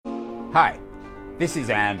Hi, this is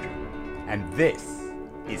Andrew, and this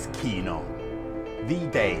is Keen On, the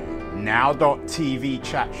daily now.tv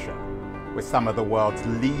chat show with some of the world's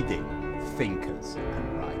leading thinkers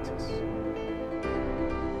and writers.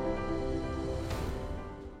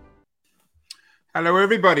 Hello,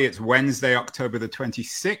 everybody. It's Wednesday, October the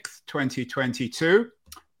 26th, 2022.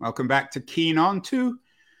 Welcome back to Keen On. Two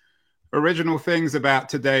original things about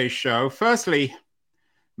today's show. Firstly,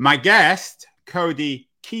 my guest, Cody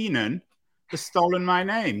Keenan, has stolen my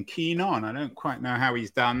name, Keen On. I don't quite know how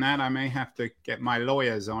he's done that. I may have to get my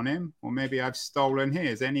lawyers on him, or maybe I've stolen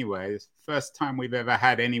his. Anyway, it's the first time we've ever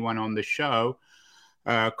had anyone on the show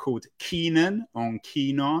called Keenan on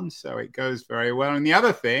Keen On, so it goes very well. And the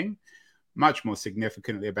other thing, much more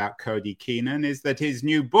significantly about Cody Keenan, is that his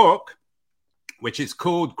new book, which is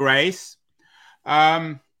called Grace,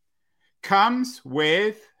 comes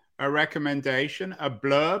with a recommendation, a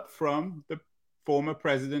blurb from the former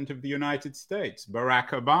president of the United States, Barack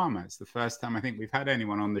Obama. It's the first time I think we've had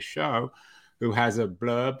anyone on the show who has a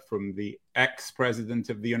blurb from the ex-president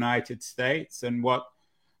of the United States. And what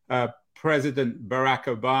President Barack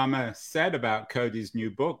Obama said about Cody's new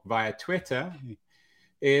book via Twitter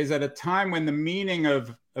is, at a time when the meaning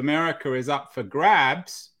of America is up for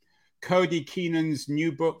grabs, Cody Keenan's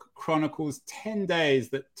new book chronicles 10 days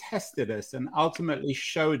that tested us and ultimately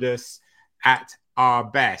showed us at our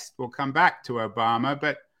best. We'll come back to Obama,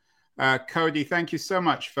 but Cody, thank you so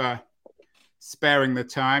much for sparing the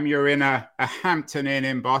time. You're in a Hampton Inn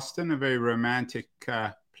in Boston, a very romantic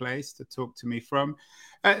place to talk to me from.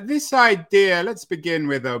 This idea, let's begin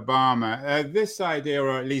with Obama. This idea,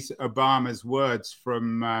 or at least Obama's words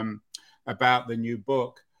from about the new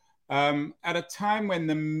book, at a time when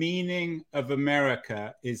the meaning of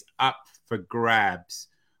America is up for grabs.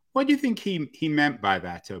 What do you think he meant by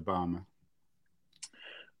that, Obama?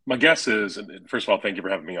 My guess is, and first of all, thank you for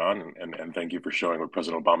having me on, and thank you for showing what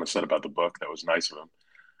President Obama said about the book. That was nice of him.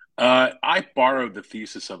 I borrowed the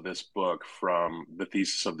thesis of this book from the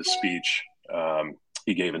thesis of the speech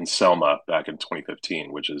he gave in Selma back in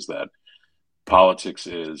 2015, which is that politics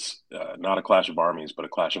is not a clash of armies, but a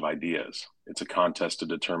clash of ideas. It's a contest to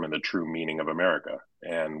determine the true meaning of America.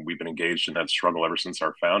 And we've been engaged in that struggle ever since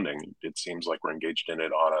our founding. It seems like we're engaged in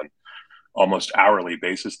it on an almost hourly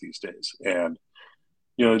basis these days. And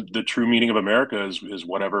you know, the true meaning of America is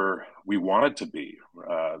whatever we want it to be.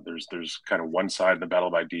 There's kind of one side in the battle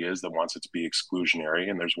of ideas that wants it to be exclusionary,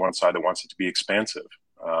 and there's one side that wants it to be expansive.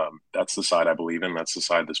 That's the side I believe in. That's the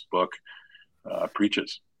side this book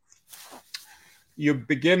preaches. You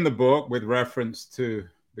begin the book with reference to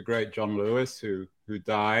the great John Lewis, who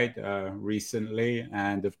died recently,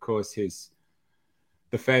 and of course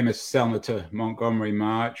the famous Selma to Montgomery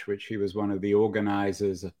March, which he was one of the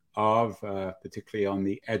organizers of, particularly on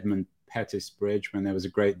the Edmund Pettus Bridge, when there was a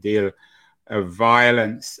great deal of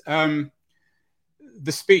violence. The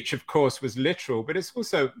speech, of course, was literal, but it's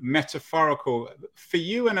also metaphorical. For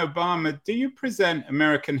you and Obama, do you present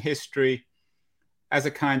American history as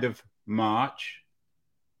a kind of march?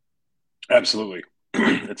 Absolutely.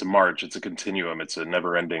 It's a march. It's a continuum. It's a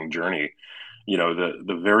never-ending journey. You know,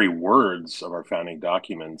 the very words of our founding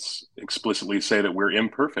documents explicitly say that we're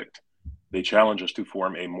imperfect. They challenge us to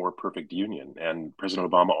form a more perfect union. And President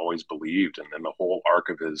Obama always believed, and the whole arc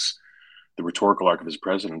of the rhetorical arc of his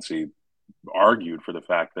presidency argued for the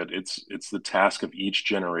fact that it's the task of each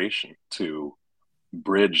generation to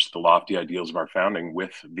bridge the lofty ideals of our founding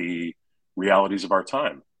with the realities of our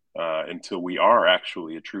time until we are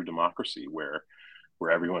actually a true democracy where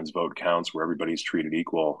everyone's vote counts, where everybody's treated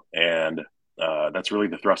equal. And that's really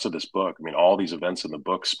the thrust of this book. I mean, all these events in the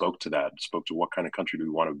book spoke to that, spoke to what kind of country do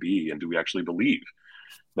we want to be, and do we actually believe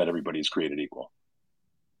that everybody is created equal?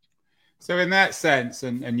 So in that sense,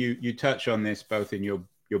 and you touch on this both in your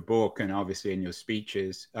book and obviously in your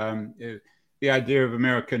speeches, the idea of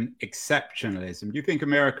American exceptionalism. Do you think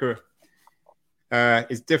America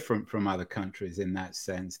is different from other countries in that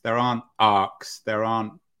sense? There aren't arcs, there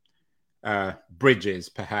aren't bridges,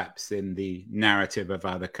 perhaps, in the narrative of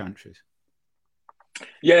other countries.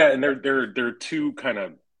 Yeah, and there are two kind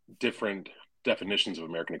of different definitions of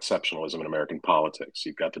American exceptionalism in American politics.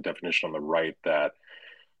 You've got the definition on the right that,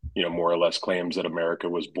 you know, more or less claims that America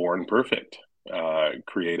was born perfect,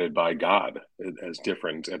 created by God as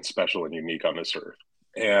different and special and unique on this earth.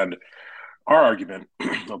 And our argument,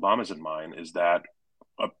 Obama's and mine, is that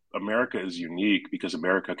America is unique because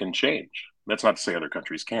America can change. That's not to say other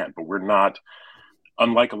countries can't, but we're not.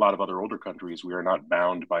 Unlike a lot of other older countries, we are not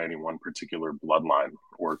bound by any one particular bloodline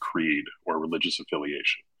or creed or religious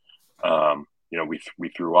affiliation. You know, we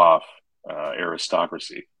threw off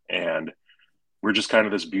aristocracy, and we're just kind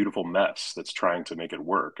of this beautiful mess that's trying to make it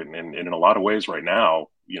work. And in a lot of ways right now,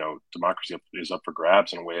 democracy is up for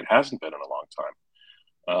grabs in a way it hasn't been in a long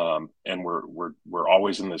time. And we're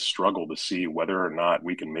always in this struggle to see whether or not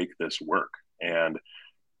we can make this work. And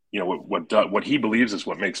what he believes is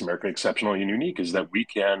what makes America exceptional and unique is that we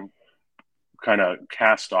can kind of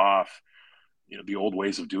cast off the old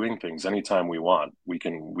ways of doing things anytime we want. We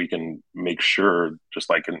can make sure, just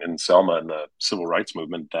like in Selma and the civil rights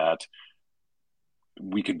movement, that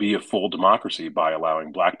we could be a full democracy by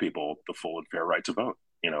allowing Black people the full and fair right to vote.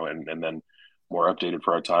 And then more updated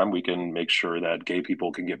for our time, we can make sure that gay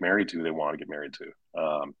people can get married to who they want to get married to.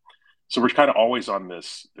 So we're kind of always on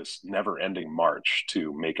this never-ending march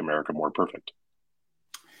to make America more perfect.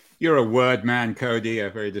 You're a word man, Cody, a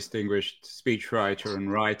very distinguished speechwriter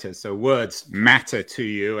and writer. So words matter to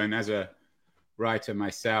you. And as a writer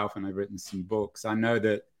myself, and I've written some books, I know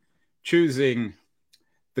that choosing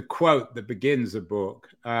the quote that begins a book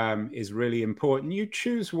is really important. You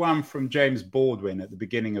choose one from James Baldwin at the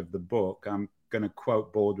beginning of the book. I'm going to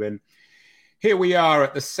quote Baldwin. "Here we are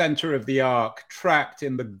at the center of the arc, trapped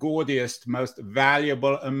in the gaudiest, most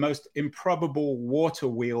valuable and most improbable water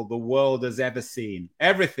wheel the world has ever seen.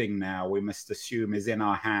 Everything now, we must assume, is in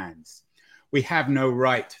our hands. We have no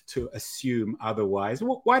right to assume otherwise."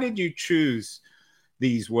 Why did you choose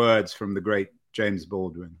these words from the great James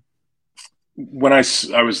Baldwin? When I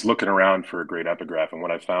was looking around for a great epigraph, and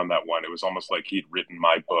when I found that one, it was almost like he'd written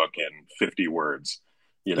my book in 50 words.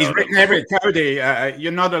 He's written Cody,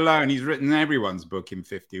 you're not alone. He's written everyone's book in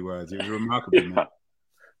 50 words. It was remarkable.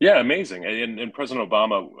 Yeah, amazing. And President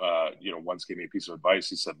Obama, once gave me a piece of advice.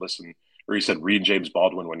 He said, read James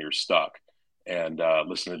Baldwin when you're stuck, and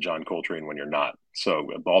listen to John Coltrane when you're not. So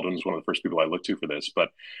Baldwin's one of the first people I looked to for this.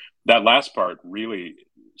 But that last part really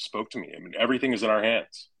spoke to me. I mean, everything is in our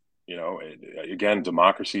hands. Again,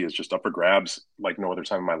 democracy is just up for grabs like no other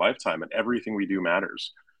time in my lifetime, and everything we do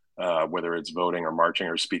matters. Whether it's voting or marching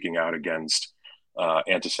or speaking out against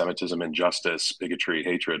anti-Semitism, injustice, bigotry,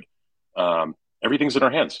 hatred. Everything's in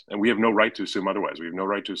our hands, and we have no right to assume otherwise. We have no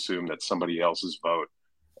right to assume that somebody else's vote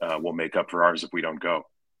will make up for ours if we don't go.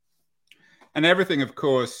 And everything, of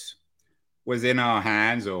course, was in our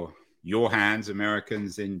hands, or your hands,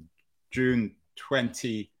 Americans, in June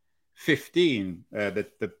 2015,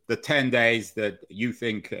 the 10 days that you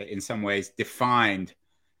think in some ways defined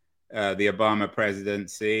the Obama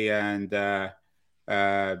presidency and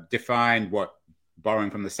defined what,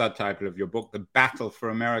 borrowing from the subtitle of your book, The Battle for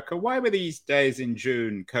America. Why were these days in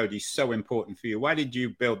June, Cody, so important for you? Why did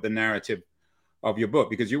you build the narrative of your book?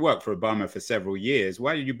 Because you worked for Obama for several years.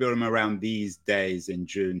 Why did you build them around these days in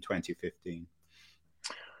June 2015?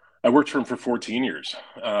 I worked for him for 14 years.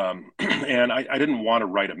 And I didn't want to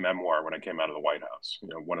write a memoir when I came out of the White House.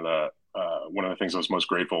 One of the things I was most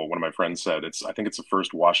grateful, one of my friends said, I think it's the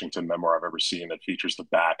first Washington memoir I've ever seen that features the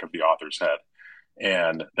back of the author's head.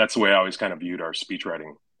 And that's the way I always kind of viewed our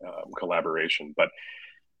speechwriting collaboration. But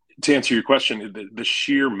to answer your question, the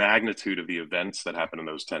sheer magnitude of the events that happened in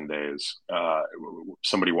those 10 days,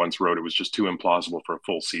 somebody once wrote, it was just too implausible for a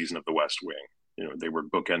full season of The West Wing. They were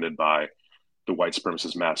bookended by the white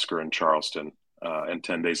supremacist massacre in Charleston, and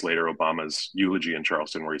 10 days later, Obama's eulogy in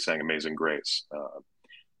Charleston, where he sang "Amazing Grace,"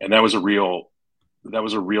 and that was a real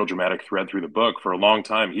dramatic thread through the book. For a long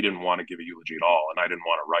time, he didn't want to give a eulogy at all, and I didn't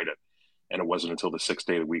want to write it. And it wasn't until the 6th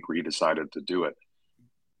day of the week where he decided to do it.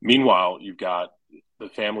 Meanwhile, you've got the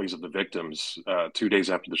families of the victims 2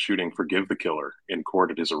 days after the shooting forgive the killer in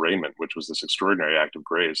court at his arraignment, which was this extraordinary act of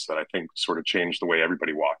grace that I think sort of changed the way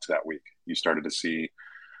everybody walked that week. You started to see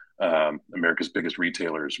America's biggest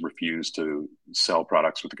retailers refused to sell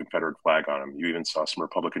products with the Confederate flag on them. You even saw some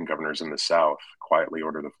Republican governors in the South quietly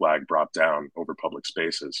order the flag brought down over public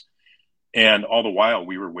spaces. And all the while,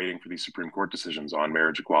 we were waiting for these Supreme Court decisions on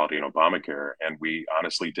marriage equality and Obamacare, and we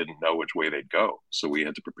honestly didn't know which way they'd go. So we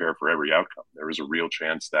had to prepare for every outcome. There was a real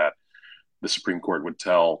chance that the Supreme Court would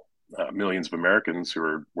tell millions of Americans who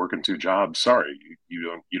are working 2 jobs, sorry,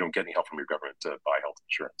 you don't get any help from your government to buy health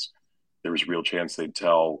insurance. There was a real chance they'd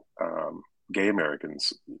tell gay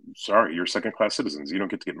Americans, sorry, you're second-class citizens. You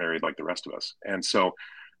don't get to get married like the rest of us. And so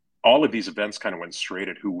all of these events kind of went straight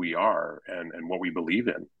at who we are and what we believe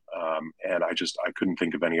in. And I couldn't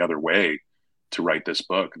think of any other way to write this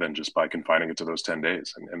book than just by confining it to those 10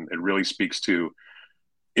 days. And it really speaks to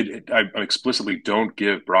it. I explicitly don't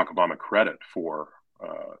give Barack Obama credit for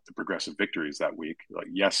the progressive victories that week. Like,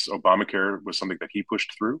 yes, Obamacare was something that he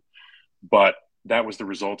pushed through, but that was the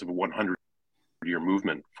result of a 100-year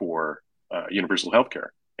movement for universal health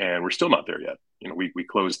care. And we're still not there yet. We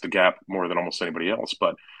closed the gap more than almost anybody else,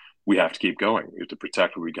 but we have to keep going. We have to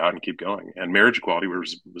protect what we got and keep going. And marriage equality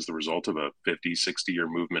was the result of a 50, 60-year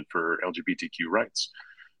movement for LGBTQ rights.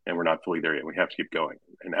 And we're not fully there yet. We have to keep going.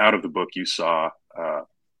 And out of the book, you saw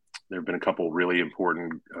there have been a couple really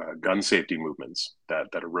important gun safety movements that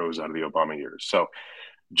arose out of the Obama years. So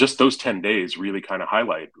just those 10 days really kind of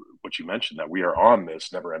highlight what you mentioned, that we are on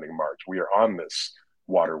this never-ending march. We are on this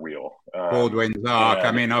water wheel. Baldwin's arc.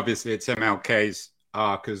 I mean, obviously, it's MLK's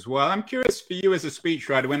arc as well. I'm curious for you as a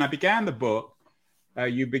speechwriter. When I began the book,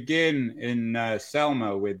 you begin in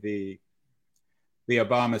Selma with the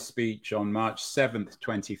Obama speech on March 7th,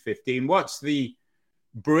 2015. What's the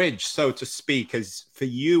bridge, so to speak, as for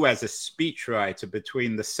you as a speechwriter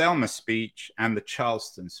between the Selma speech and the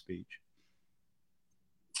Charleston speech?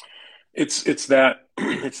 It's that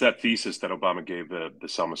it's that thesis that Obama gave the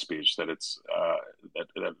Selma speech, that it's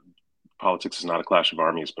that politics is not a clash of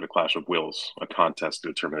armies, but a clash of wills, a contest to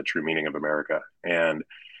determine the true meaning of America. And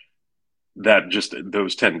that just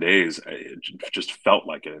those 10 days, it just felt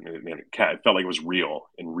like it. It felt like it was real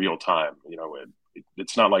in real time. You know,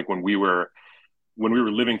 it's not like when we were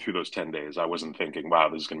living through those 10 days, I wasn't thinking, wow,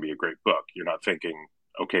 this is going to be a great book. You're not thinking,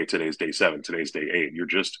 okay, today's day 7, today's day 8. You're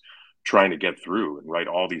just trying to get through and write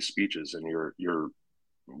all these speeches. And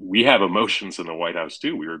we have emotions in the White House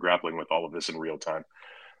too. We were grappling with all of this in real time.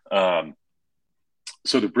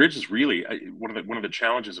 So the bridge is really one of the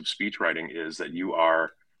challenges of speech writing is that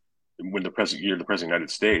you're the president of the United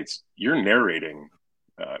States, you're narrating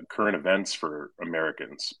current events for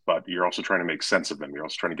Americans, but you're also trying to make sense of them. You're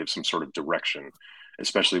also trying to give some sort of direction,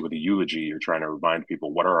 especially with a eulogy. You're trying to remind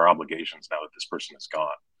people, what are our obligations now that this person is gone?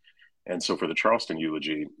 And so for the Charleston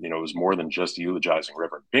eulogy, you know, it was more than just eulogizing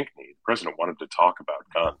Reverend Pinckney. The president wanted to talk about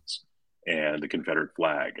guns and the Confederate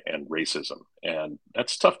flag and racism. And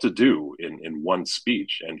that's tough to do in one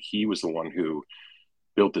speech. And he was the one who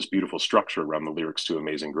built this beautiful structure around the lyrics to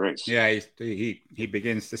Amazing Grace. Yeah, he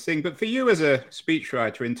begins to sing. But for you as a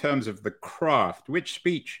speechwriter, in terms of the craft, which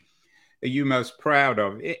speech are you most proud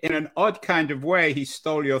of? In an odd kind of way, he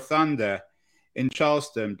stole your thunder in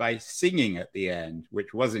Charleston by singing at the end,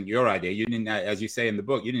 which wasn't your idea. You didn't, as you say in the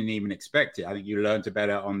book, you didn't even expect it. I think you learned about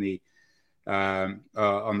it on the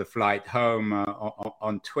flight home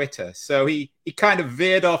on Twitter. So he kind of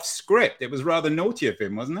veered off script. It was rather naughty of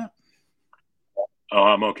him, wasn't it? Oh,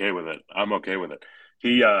 I'm okay with it.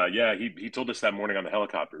 He told us that morning on the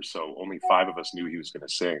helicopter. So only 5 of us knew he was going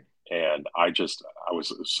to sing. And I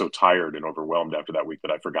was so tired and overwhelmed after that week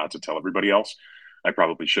that I forgot to tell everybody else. I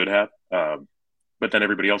probably should have. But then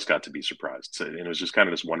everybody else got to be surprised. So, and it was just kind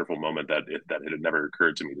of this wonderful moment that it had never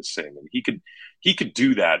occurred to me to sing. And he could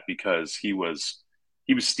do that because he was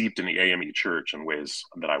steeped in the AME church in ways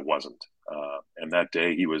that I wasn't. And that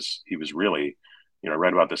day he was really, you know, I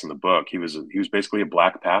read about this in the book. He was basically a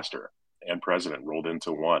black pastor and president rolled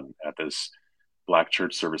into one at this black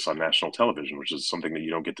church service on national television, which is something that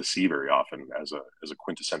you don't get to see very often as a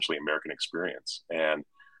quintessentially American experience. And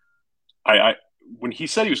when he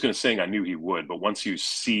said he was going to sing, I knew he would. But once you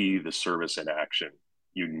see the service in action,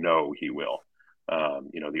 you know he will.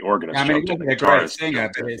 You know, the organist. I mean, he wasn't a great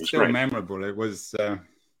singer, but it's still memorable. It was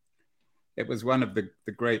one of the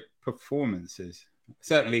great performances.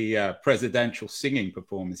 Certainly, presidential singing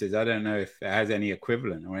performances. I don't know if it has any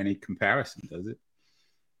equivalent or any comparison, does it?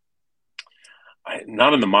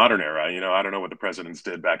 Not in the modern era. You know, I don't know what the presidents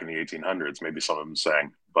did back in the 1800s. Maybe some of them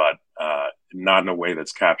sang, but not in a way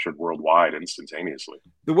that's captured worldwide instantaneously.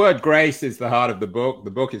 The word grace is the heart of the book.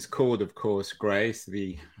 The book is called, of course, Grace.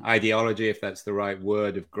 The ideology, if that's the right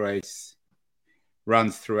word, of grace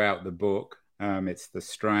runs throughout the book. It's the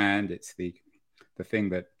strand. It's the thing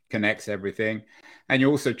that connects everything. And you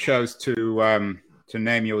also chose to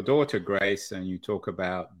name your daughter Grace, and you talk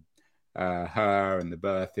about her and the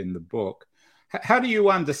birth in the book. How do you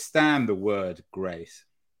understand the word grace?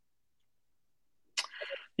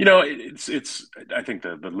 You know, it's. I think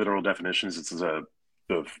the literal definition is it's the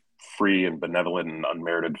free and benevolent and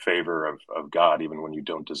unmerited favor of God, even when you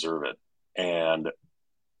don't deserve it. And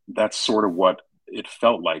that's sort of what it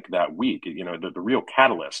felt like that week. You know, the real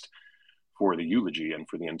catalyst for the eulogy and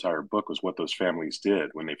for the entire book was what those families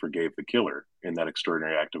did when they forgave the killer in that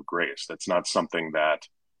extraordinary act of grace. That's not something that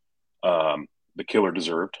the killer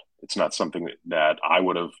deserved. It's not something that I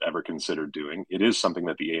would have ever considered doing. It is something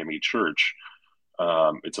that the AME Church,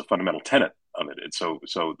 it's a fundamental tenet of it. And so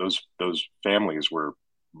those families were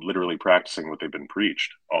literally practicing what they've been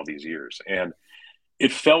preached all these years. And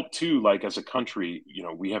it felt too like, as a country, you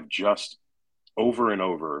know, we have just over and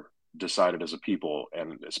over decided as a people,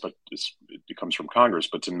 and it comes from Congress,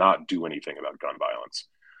 but to not do anything about gun violence.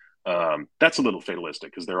 That's a little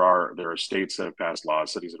fatalistic because there are states that have passed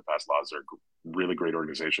laws, cities that have passed laws. There are really great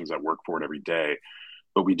organizations that work for it every day.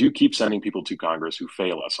 But we do keep sending people to Congress who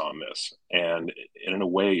fail us on this. And in a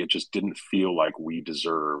way, it just didn't feel like we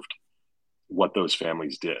deserved what those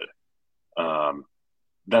families did.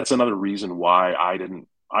 That's another reason why I didn't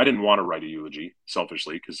want to write a eulogy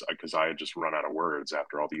selfishly because I had just run out of words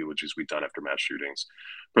after all the eulogies we'd done after mass shootings.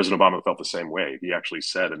 President Obama felt the same way. He actually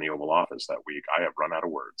said in the Oval Office that week, "I have run out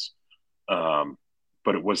of words."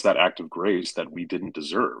 But it was that act of grace that we didn't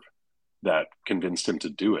deserve that convinced him to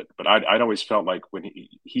do it. But I'd always felt like when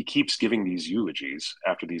he keeps giving these eulogies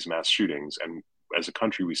after these mass shootings, and as a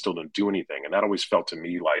country we still don't do anything, and that always felt to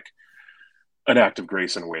me like an act of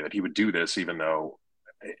grace in a way that he would do this even though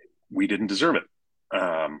we didn't deserve it.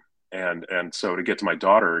 And so to get to my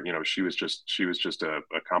daughter, she was just a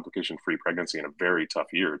complication-free pregnancy in a very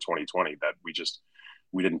tough year, 2020, that we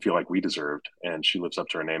didn't feel like we deserved. And she lives up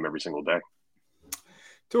to her name every single day.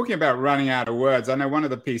 Talking about running out of words, I know one of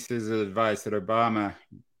the pieces of advice that Obama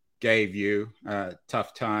gave you,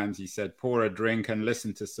 tough times, he said, pour a drink and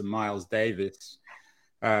listen to some Miles Davis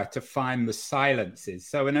to find the silences.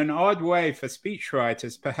 So in an odd way for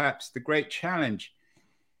speechwriters, perhaps the great challenge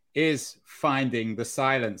is finding the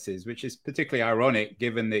silences, which is particularly ironic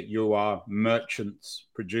given that you are merchants,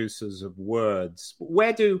 producers of words.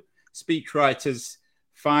 Where do speechwriters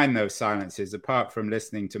find those silences apart from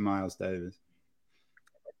listening to Miles Davis?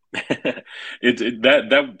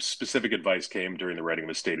 That specific advice came during the writing of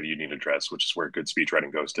a State of the Union address, which is where good speech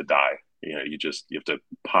writing goes to die. You have to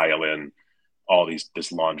pile in all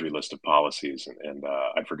this laundry list of policies, and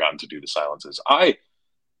I'd forgotten to do the silences.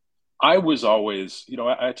 I was always,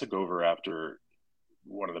 I took over after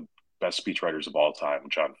one of the best speechwriters of all time,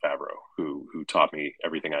 Jon Favreau, who taught me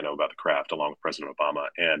everything I know about the craft, along with President Obama.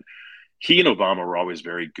 And he and Obama were always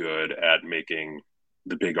very good at making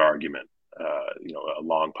the big argument, a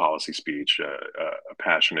long policy speech, a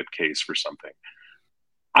passionate case for something.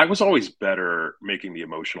 I was always better making the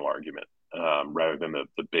emotional argument rather than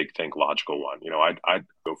the big, think logical one. I'd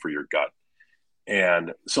go for your gut.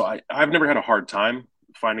 And so I've never had a hard time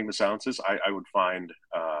finding the silences. I'll find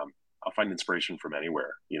inspiration from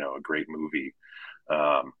anywhere. A great movie,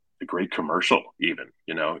 a great commercial, even.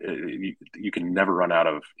 You can never run out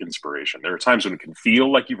of inspiration. There are times when it can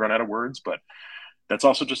feel like you've run out of words, but that's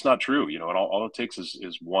also just not true. And all it takes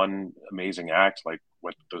is one amazing act like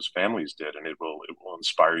what those families did, and it will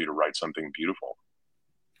inspire you to write something beautiful.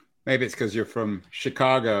 Maybe it's because you're from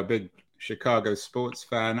Chicago, a big Chicago sports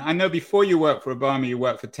fan. I know before you worked for Obama, you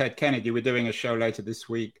worked for Ted Kennedy. We're doing a show later this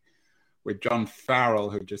week with John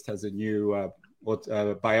Farrell, who just has a new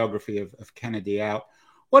biography of Kennedy out.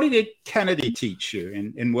 What did Kennedy teach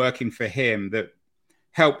you in working for him that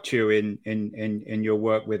helped you in your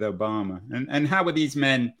work with Obama? And how were these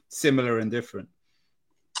men similar and different?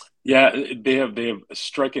 Yeah, they have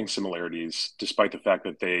striking similarities, despite the fact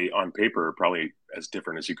that they, on paper, are probably as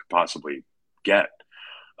different as you could possibly get.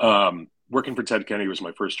 Working for Ted Kennedy was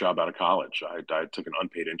my first job out of college. I took an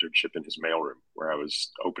unpaid internship in his mailroom where I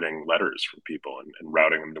was opening letters for people and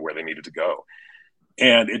routing them to where they needed to go.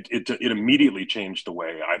 And it immediately changed the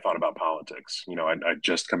way I thought about politics. I'd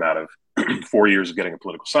just come out of 4 years of getting a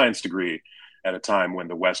political science degree at a time when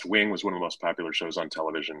The West Wing was one of the most popular shows on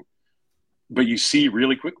television. But you see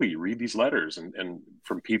really quickly, you read these letters and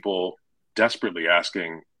from people desperately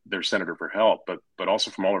asking their senator for help, but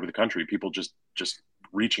also from all over the country, people just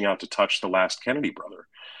reaching out to touch the last Kennedy brother.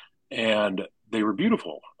 And they were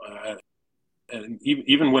beautiful. And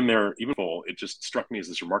even when they're evil, it just struck me as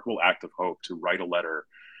this remarkable act of hope to write a letter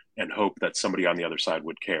and hope that somebody on the other side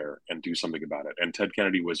would care and do something about it. And Ted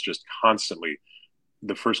Kennedy was just constantly,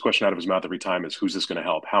 the first question out of his mouth every time is, who's this going to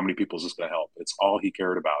help? How many people is this going to help? It's all he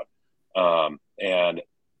cared about. And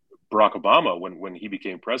Barack Obama, when he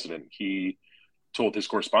became president, he told his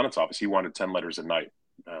correspondence office he wanted 10 letters a night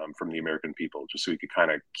from the American people, just so he could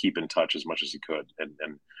kind of keep in touch as much as he could.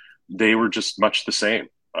 And they were just much the same.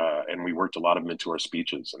 And we worked a lot of them into our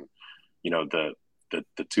speeches. And,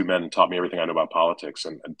 the two men taught me everything I know about politics.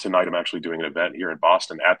 And tonight I'm actually doing an event here in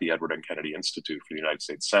Boston at the Edward N. Kennedy Institute for the United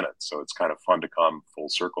States Senate. So it's kind of fun to come full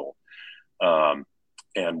circle. And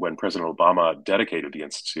when President Obama dedicated the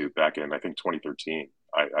Institute back in, I think, 2013,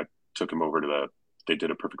 I took him over to they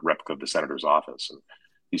did a perfect replica of the senator's office. And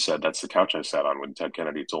he said, that's the couch I sat on when Ted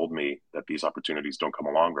Kennedy told me that these opportunities don't come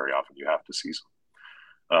along very often. You have to seize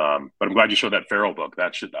them. But I'm glad you showed that Farrell book.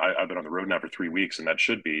 I've been on the road now for 3 weeks, and that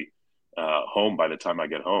should be home by the time I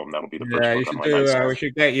get home. That'll be the first book on my nightstand. We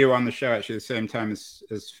should get you on the show actually at the same time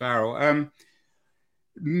as Farrell.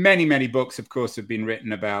 Many books, of course, have been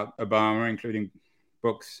written about Obama, including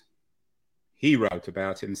books he wrote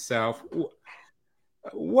about himself.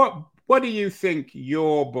 What do you think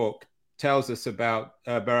your book tells us about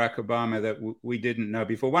Barack Obama that we didn't know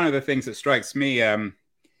before? One of the things that strikes me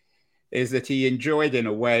is that he enjoyed, in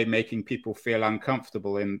a way, making people feel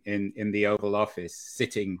uncomfortable in the Oval Office,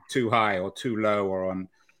 sitting too high or too low or on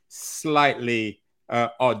slightly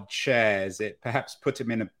odd chairs. It perhaps put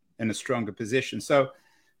him in a stronger position. So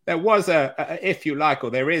there was if you like, or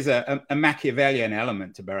there is a Machiavellian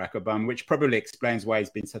element to Barack Obama, which probably explains why he's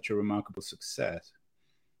been such a remarkable success.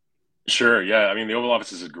 Sure. Yeah. I mean, the Oval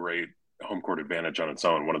Office is a great home court advantage on its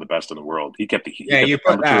own, one of the best in the world. He kept the you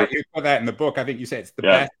put that in the book. I think you said it's the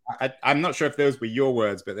best. I'm not sure if those were your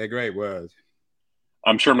words, but they're great words.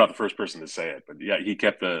 I'm sure I'm not the first person to say it, but yeah, he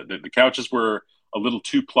kept the couches were a little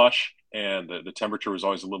too plush, and the temperature was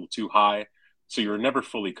always a little too high. So you were never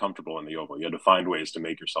fully comfortable in the Oval. You had to find ways to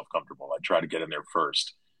make yourself comfortable. I tried to get in there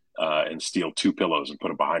first and steal 2 pillows and put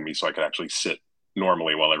them behind me so I could actually sit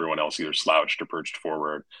normally while everyone else either slouched or perched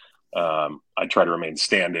forward. I'd try to remain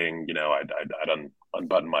standing. I'd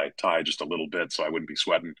unbutton my tie just a little bit so I wouldn't be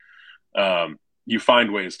sweating. You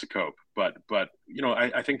find ways to cope, but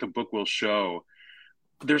I think the book will show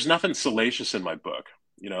there's nothing salacious in my book.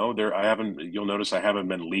 You'll notice I haven't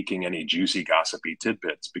been leaking any juicy gossipy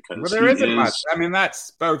tidbits because there isn't much. I mean,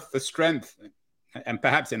 that's both the strength and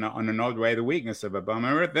perhaps on an odd way, the weakness of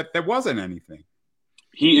Obama, that there wasn't anything.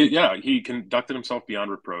 He conducted himself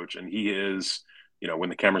beyond reproach, and he is, when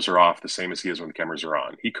the cameras are off, the same as he is when the cameras are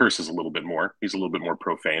on. He curses a little bit more. He's a little bit more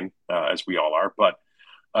profane, as we all are, but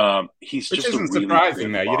he's Which just isn't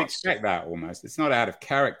surprising, though. You'd expect that almost. It's not out of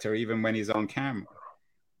character, even when he's on camera.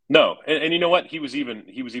 No, and you know what? He was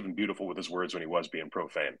even beautiful with his words when he was being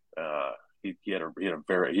profane. He had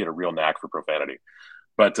a real knack for profanity,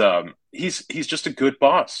 but he's just a good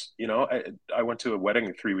boss. I went to a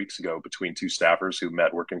wedding 3 weeks ago between 2 staffers who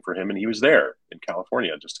met working for him, and he was there in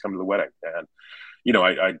California just to come to the wedding. And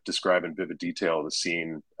I describe in vivid detail the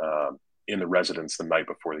scene in the residence the night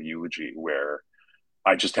before the eulogy where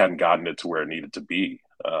I just hadn't gotten it to where it needed to be,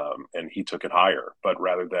 and he took it higher. But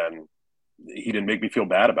rather than he didn't make me feel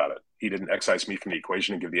bad about it. He didn't excise me from the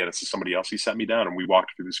equation and give the edits to somebody else. He sat me down and we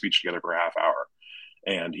walked through the speech together for a half hour.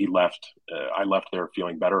 And he left. I left there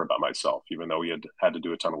feeling better about myself, even though he had to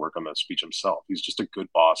do a ton of work on the speech himself. He's just a good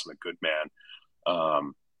boss and a good man.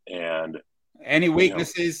 And any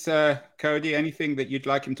weaknesses, Cody? Anything that you'd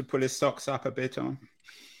like him to pull his socks up a bit on?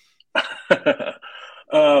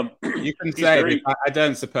 You can say. I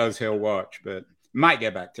don't suppose he'll watch, but might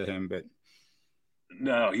get back to him. But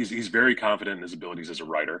no, he's very confident in his abilities as a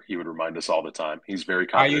writer. He would remind us all the time. He's very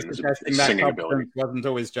confident in his singing ability. Wasn't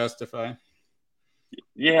always justified.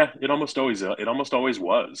 Yeah, it almost always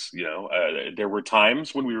was. There were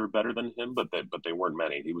times when we were better than him, but they weren't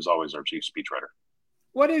many. He was always our chief speechwriter.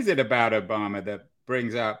 What is it about Obama that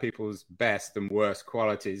brings out people's best and worst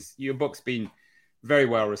qualities? Your book's been very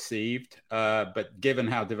well received, but given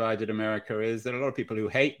how divided America is, there are a lot of people who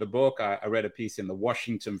hate the book. I read a piece in the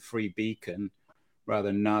Washington Free Beacon,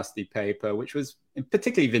 rather nasty paper, which was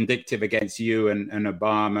particularly vindictive against you and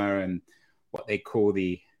Obama and what they call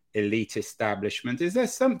the elite establishment. Is there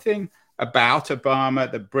something about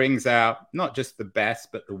Obama that brings out not just the best,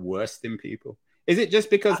 but the worst in people? Is it just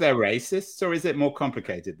because they're racists, or is it more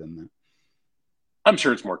complicated than that? I'm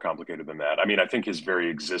sure it's more complicated than that. I mean, I think his very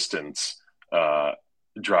existence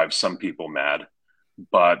drives some people mad,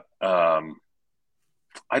 but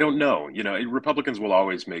I don't know. Republicans will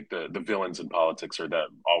always make the villains in politics are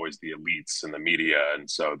always the elites and the media, and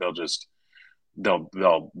so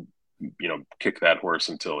they'll kick that horse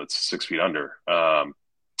until it's 6 feet under.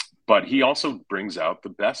 But he also brings out the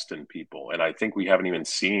best in people, and I think we haven't even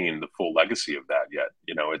seen the full legacy of that yet.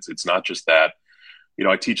 It's not just that.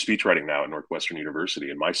 I teach speechwriting now at Northwestern University,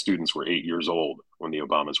 and my students were 8 years old when the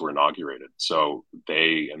Obamas were inaugurated. So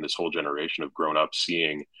they and this whole generation have grown up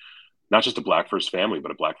seeing not just a Black first family,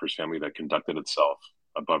 but a Black first family that conducted itself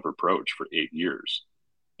above reproach for 8 years.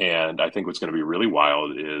 And I think what's going to be really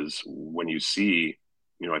wild is when you see,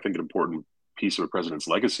 I think an important piece of a president's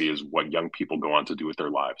legacy is what young people go on to do with their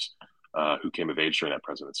lives, who came of age during that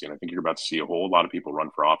presidency. And I think you're about to see a whole lot of people run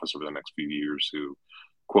for office over the next few years who,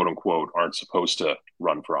 quote unquote, aren't supposed to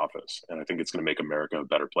run for office. And I think it's going to make America a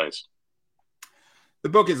better place. The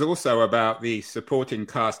book is also about the supporting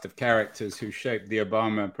cast of characters who shaped the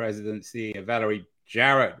Obama presidency. Valerie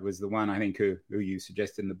Jarrett was the one, I think, who you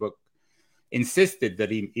suggest in the book, insisted that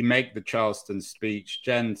he make the Charleston speech.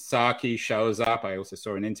 Jen Psaki shows up. I also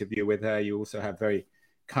saw an interview with her. You also have very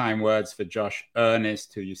kind words for Josh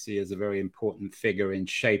Earnest, who you see as a very important figure in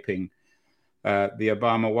shaping the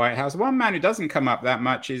Obama White House. One man who doesn't come up that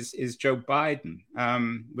much is Joe Biden.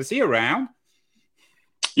 Was he around?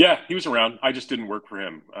 Yeah, he was around. I just didn't work for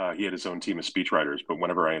him. He had his own team of speechwriters, but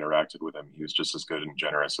whenever I interacted with him, he was just as good and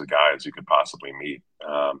generous a guy as you could possibly meet.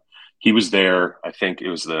 He was there. I think it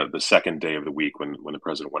was the second day of the week when the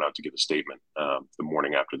president went out to give a statement. The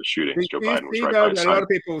morning after the Do shootings, Joe you Biden was see right though by that his a lot side. of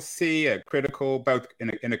people see a critical, both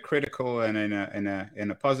in a critical and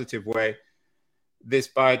in a positive way, this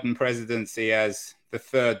Biden presidency as the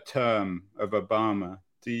third term of Obama?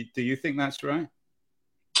 Do you think that's right?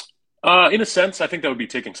 In a sense, I think that would be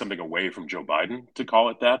taking something away from Joe Biden to call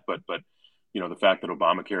it that. But the fact that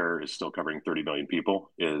Obamacare is still covering 30 million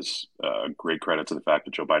people is great credit to the fact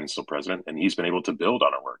that Joe Biden's still president, and he's been able to build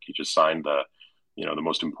on our work. He just signed the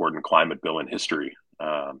most important climate bill in history,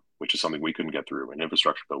 which is something we couldn't get through, an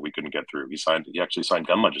infrastructure bill we couldn't get through. He actually signed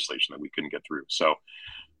gun legislation that we couldn't get through. So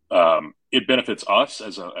it benefits us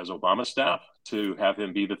as Obama staff to have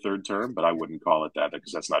him be the third term, but I wouldn't call it that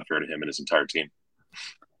because that's not fair to him and his entire team.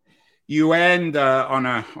 You end on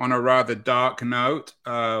a rather dark note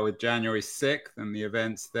with January 6th and the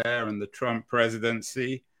events there and the Trump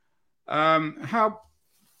presidency. How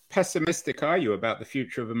pessimistic are you about the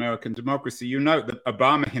future of American democracy? You note that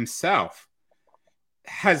Obama himself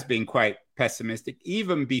has been quite pessimistic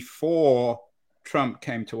even before Trump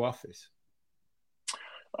came to office.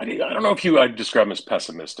 I don't know if I'd describe him as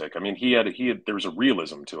pessimistic. I mean, there was a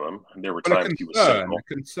realism to him, and there were Well, times he was cynical. a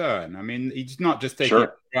concern. I mean, he's not just taking it Sure.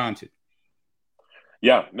 for granted.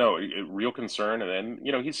 Yeah, no, real concern, and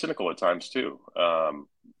then he's cynical at times too.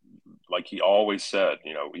 Like he always said,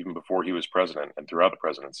 even before he was president and throughout the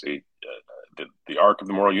presidency, the arc of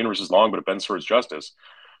the moral universe is long, but it bends towards justice.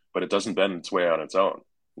 But it doesn't bend its way on its own.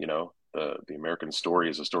 The American story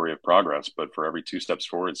is a story of progress, but for every 2 steps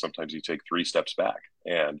forward, sometimes you take 3 steps back,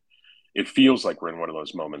 and it feels like we're in one of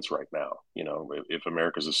those moments right now. If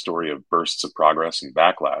America's a story of bursts of progress and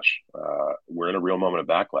backlash, we're in a real moment of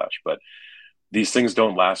backlash, but these things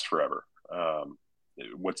don't last forever.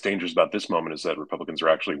 What's dangerous about this moment is that Republicans are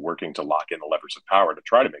actually working to lock in the levers of power to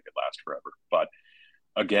try to make it last forever. But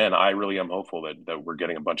again, I really am hopeful that we're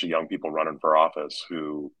getting a bunch of young people running for office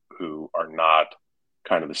who are not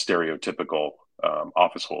kind of the stereotypical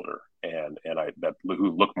office holder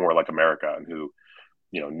who look more like America and who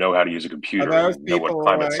know how to use a computer and know what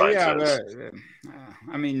climate science is.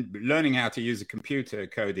 I mean, learning how to use a computer,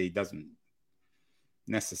 Cody, doesn't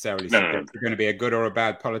necessarily No. you're going to be a good or a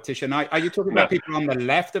bad politician. Are you talking about people on the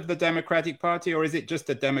left of the Democratic Party, or is it just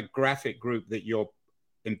a demographic group that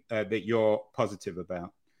you're positive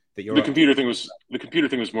about? The computer thing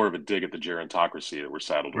was more of a dig at the gerontocracy that we're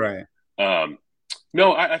saddled with. Right.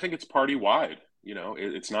 No, I think it's party wide.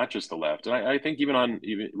 It's not just the left, and I think even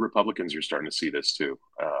Republicans, you're starting to see this too.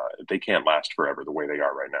 They can't last forever the way they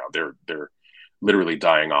are right now. They're literally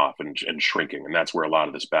dying off and shrinking, and that's where a lot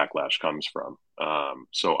of this backlash comes from.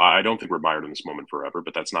 So I don't think we're mired in this moment forever,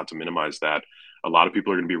 but that's not to minimize that. A lot of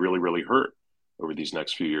people are going to be really, really hurt over these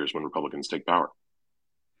next few years when Republicans take power.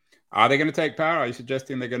 Are they going to take power? Are you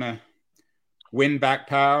suggesting they're going to win back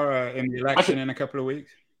power in the election in a couple of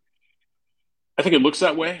weeks? I think it looks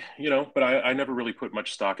that way, but I never really put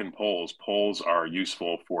much stock in polls. Polls are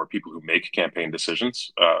useful for people who make campaign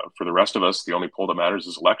decisions. For the rest of us, the only poll that matters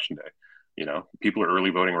is election day. People are early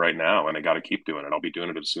voting right now, and they got to keep doing it. I'll be doing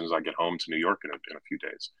it as soon as I get home to New York in a few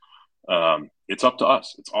days. It's up to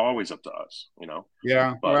us. It's always up to us,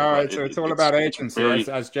 Yeah, it's all about agency,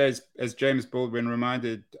 as James Baldwin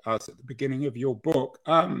reminded us at the beginning of your book.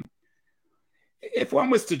 If one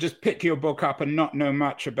was to just pick your book up and not know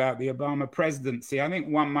much about the Obama presidency, I think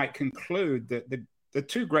one might conclude that the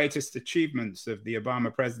two greatest achievements of the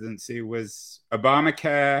Obama presidency was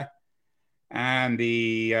Obamacare and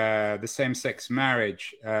the same-sex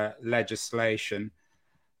marriage legislation.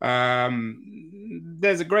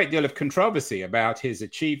 There's a great deal of controversy about his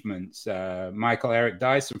achievements. Michael Eric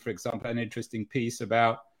Dyson, for example, an interesting piece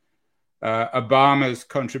about Obama's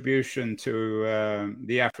contribution to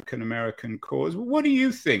the African-American cause. What do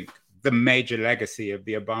you think the major legacy of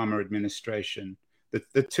the Obama administration,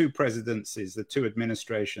 the two presidencies, the two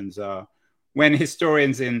administrations are? When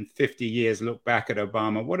historians in 50 years look back at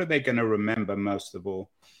Obama, what are they going to remember most of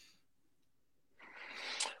all?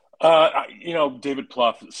 David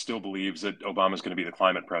Plouffe still believes that Obama is going to be the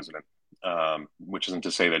climate president, which isn't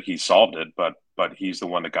to say that he solved it, but he's the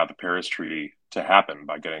one that got the Paris Treaty to happen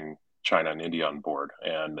by getting China and India on board.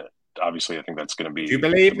 And obviously, I think that's going to be. Do you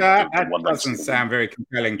believe that? That doesn't sound very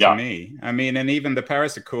compelling to me. I mean, and even the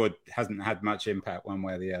Paris Accord hasn't had much impact one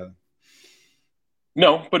way or the other.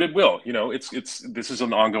 No, but it will. This is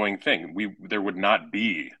an ongoing thing. There would not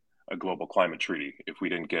be a global climate treaty if we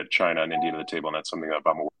didn't get China and India to the table, and that's something that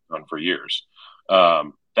Obama worked on for years.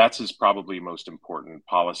 that's his probably most important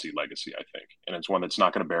policy legacy, I think. And it's one that's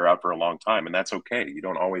not going to bear out for a long time. And that's okay. You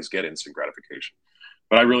don't always get instant gratification.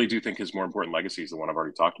 But I really do think his more important legacy is the one I've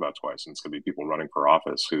already talked about twice. And it's going to be people running for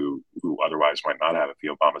office who otherwise might not have if the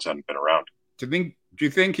Obamas hadn't been around. Do you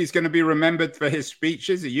think he's going to be remembered for his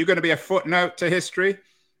speeches? Are you going to be a footnote to history,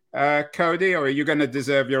 Cody, or are you going to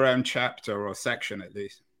deserve your own chapter or section at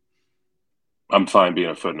least? I'm fine being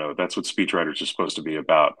a footnote. That's what speechwriters are supposed to be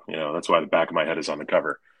about. That's why the back of my head is on the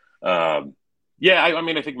cover. I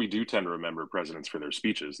mean, I think we do tend to remember presidents for their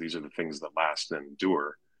speeches. These are the things that last and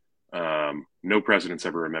endure. No president's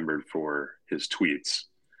ever remembered for his tweets.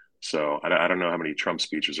 So I don't know how many Trump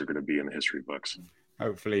speeches are going to be in the history books.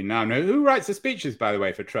 Hopefully none. Who writes the speeches, by the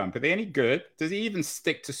way, for Trump? Are they any good? Does he even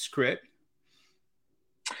stick to script?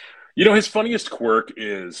 His funniest quirk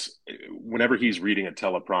is whenever he's reading a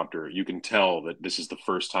teleprompter, you can tell that this is the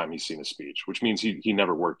first time he's seen a speech, which means he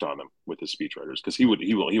never worked on them with his speechwriters, because he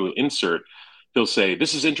will insert, he'll say,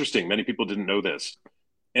 "This is interesting. Many people didn't know this."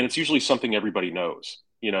 And it's usually something everybody knows.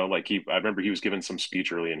 I remember he was given some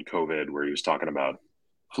speech early in COVID where he was talking about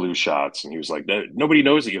flu shots, and he was like, "Nobody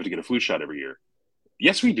knows that you have to get a flu shot every year."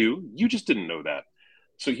 Yes, we do. You just didn't know that.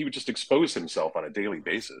 So he would just expose himself on a daily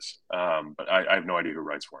basis. But I have no idea who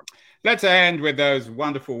writes for him. Let's end with those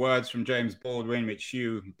wonderful words from James Baldwin, which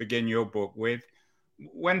you begin your book with.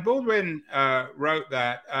 When Baldwin wrote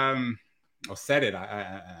that, or said it,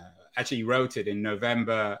 actually wrote it in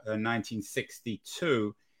November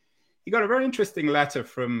 1962, he got a very interesting letter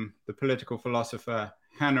from the political philosopher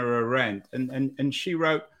Hannah Arendt. And she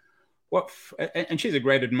wrote, and she's a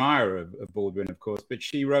great admirer of Baldwin, of course, but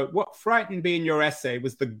she wrote, "What frightened me in your essay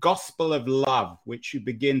was the gospel of love, which you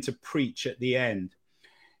begin to preach at the end.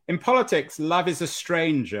 In politics, love is a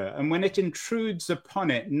stranger, and when it intrudes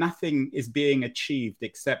upon it, nothing is being achieved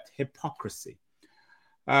except hypocrisy.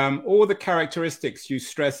 All the characteristics you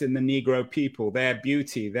stress in the Negro people, their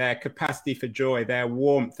beauty, their capacity for joy, their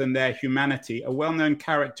warmth, and their humanity are well-known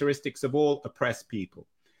characteristics of all oppressed people.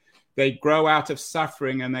 They grow out of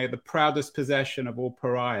suffering, and they're the proudest possession of all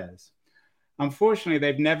pariahs. Unfortunately,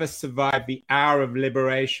 they've never survived the hour of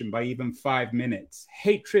liberation by even 5 minutes.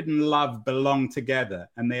 Hatred and love belong together,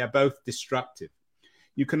 and they are both destructive.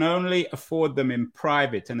 You can only afford them in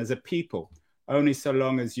private and as a people, only so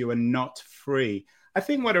long as you are not free." I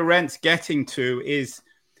think what Arendt's getting to is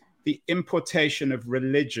the importation of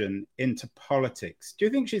religion into politics. Do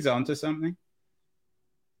you think she's onto something?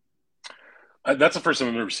 That's the first time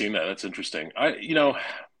I've ever seen that. That's interesting. Barack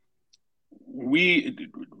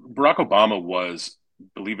Obama was,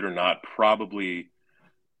 believe it or not, probably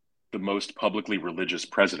the most publicly religious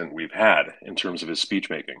president we've had in terms of his speech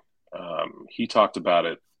making. He talked about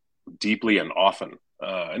it deeply and often,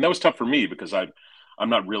 and that was tough for me because I'm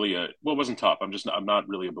not really it wasn't tough. I'm not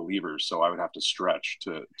really a believer, so I would have to stretch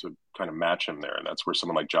to kind of match him there, and that's where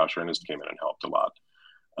someone like Josh Earnest came in and helped a lot.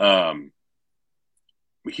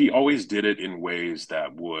 He always did it in ways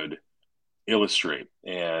that would illustrate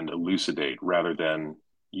and elucidate rather than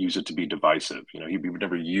use it to be divisive. He would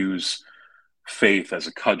never use faith as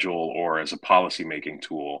a cudgel or as a policy-making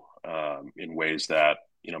tool in ways that,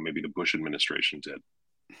 maybe the Bush administration did.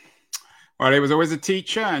 Well, he was always a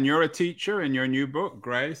teacher, and you're a teacher in your new book,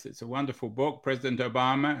 Grace. It's a wonderful book, President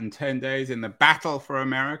Obama and 10 Days in the Battle for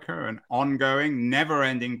America, an ongoing,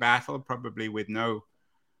 never-ending battle, probably with no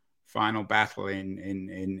final battle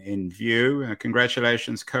in view.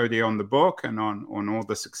 Congratulations, Cody, on the book and on all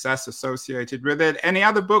the success associated with it. Any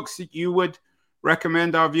other books that you would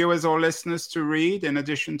recommend our viewers or listeners to read in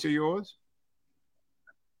addition to yours?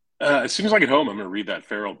 As soon as I get home, I'm going to read that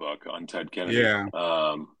Farrell book on Ted Kennedy.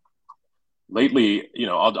 Yeah. Lately,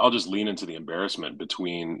 I'll just lean into the embarrassment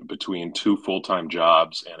between 2 full-time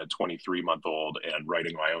jobs and a 23-month-old and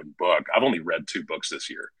writing my own book. I've only read 2 books this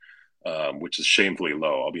year. Which is shamefully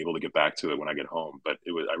low. I'll be able to get back to it when I get home. But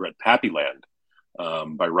I read Pappyland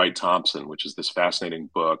by Wright Thompson, which is this fascinating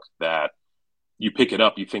book that you pick it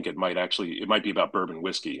up, you think it might be about bourbon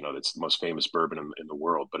whiskey. That's the most famous bourbon in the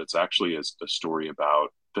world, but it's actually a story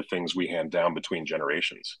about the things we hand down between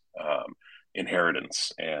generations,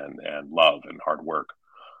 inheritance and love and hard work.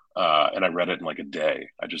 And I read it in like a day.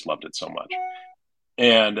 I just loved it so much.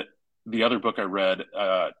 And the other book I read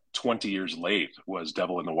 20 years late was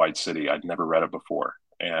Devil in the White City. I'd never read it before.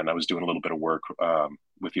 And I was doing a little bit of work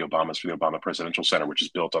with the Obamas for the Obama Presidential Center, which is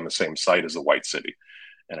built on the same site as the White City.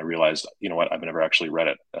 And I realized, I've never actually read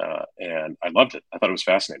it. And I loved it. I thought it was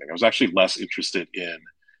fascinating. I was actually less interested in,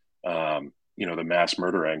 the mass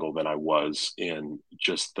murder angle than I was in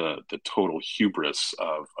just the total hubris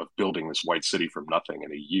of building this White City from nothing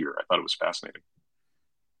in a year. I thought it was fascinating.